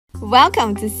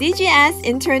Welcome to CGS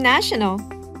International.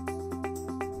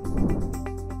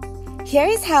 Here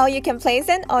is how you can place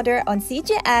an order on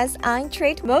CGS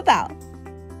iTrade mobile.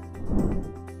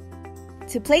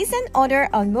 To place an order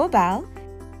on mobile,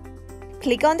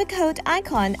 click on the code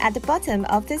icon at the bottom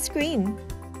of the screen.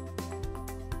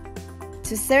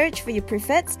 To search for your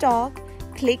preferred stock,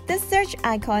 click the search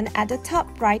icon at the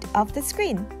top right of the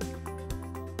screen.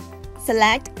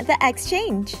 Select the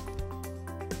exchange.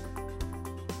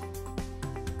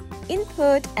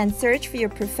 Input and search for your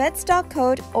preferred stock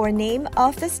code or name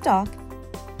of the stock.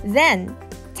 Then,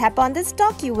 tap on the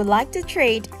stock you would like to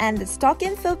trade and the stock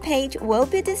info page will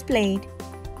be displayed.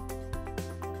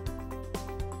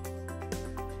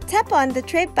 Tap on the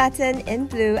Trade button in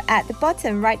blue at the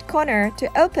bottom right corner to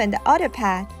open the order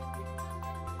pad.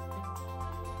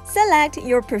 Select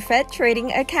your preferred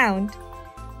trading account.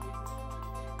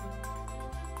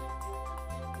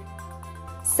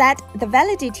 Set the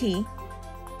validity.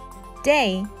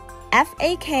 Day,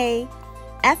 FAK,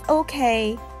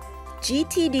 FOK,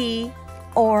 GTD,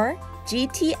 or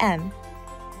GTM.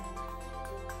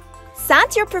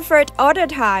 Set your preferred order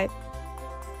type.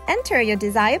 Enter your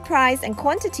desired price and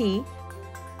quantity.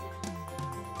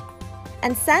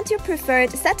 And set your preferred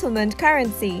settlement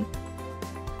currency.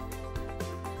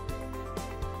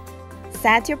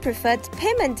 Set your preferred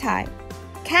payment type,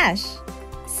 cash,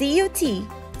 CUT,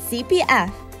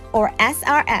 CPF, or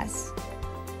SRS.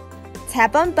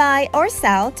 Tap on Buy or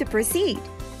Sell to proceed.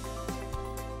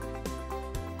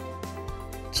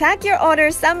 Check your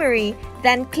order summary,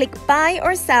 then click Buy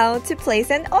or Sell to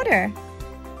place an order.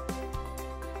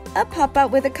 A pop-up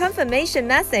with a confirmation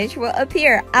message will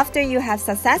appear after you have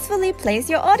successfully placed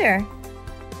your order.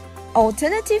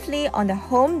 Alternatively, on the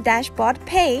Home dashboard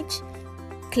page,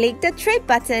 click the Trade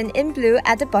button in blue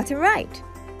at the bottom right.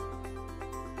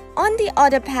 On the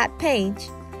Order Pad page,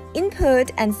 input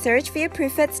and search for your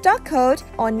preferred stock code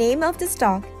or name of the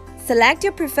stock. Select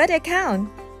your preferred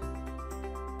account.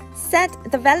 Set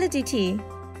the validity,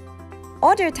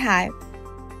 order type,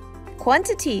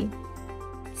 quantity,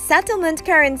 settlement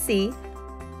currency,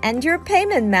 and your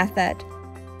payment method.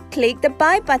 Click the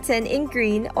Buy button in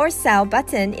green or Sell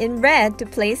button in red to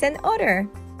place an order.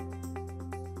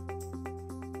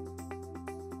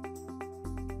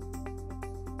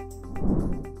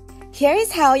 Here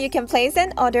is how you can place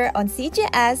an order on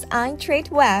CGS iTrade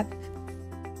web.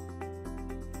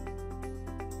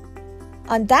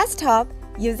 On desktop,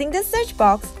 using the search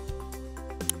box,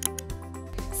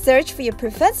 search for your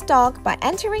preferred stock by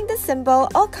entering the symbol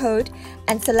or code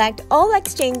and select all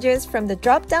exchanges from the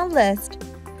drop-down list.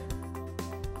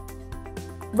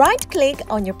 Right-click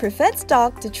on your preferred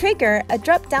stock to trigger a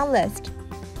drop-down list.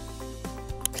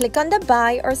 Click on the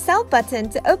Buy or Sell button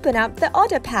to open up the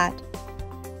order pad.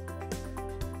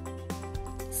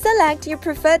 Select your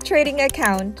preferred trading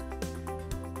account.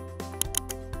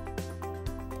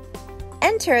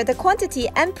 Enter the quantity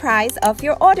and price of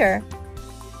your order.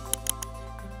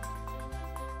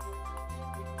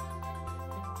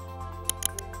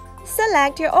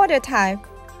 Select your order type.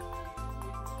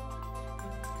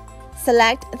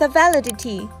 Select the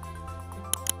validity.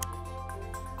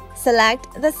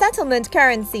 Select the settlement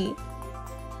currency.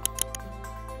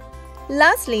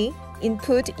 Lastly,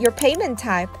 input your payment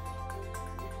type.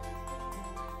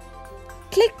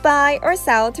 Click Buy or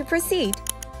Sell to proceed.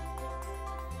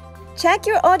 Check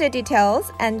your order details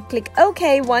and click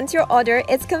OK once your order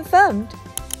is confirmed.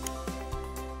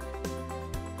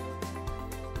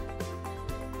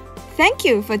 Thank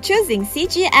you for choosing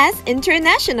CGS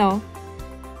International.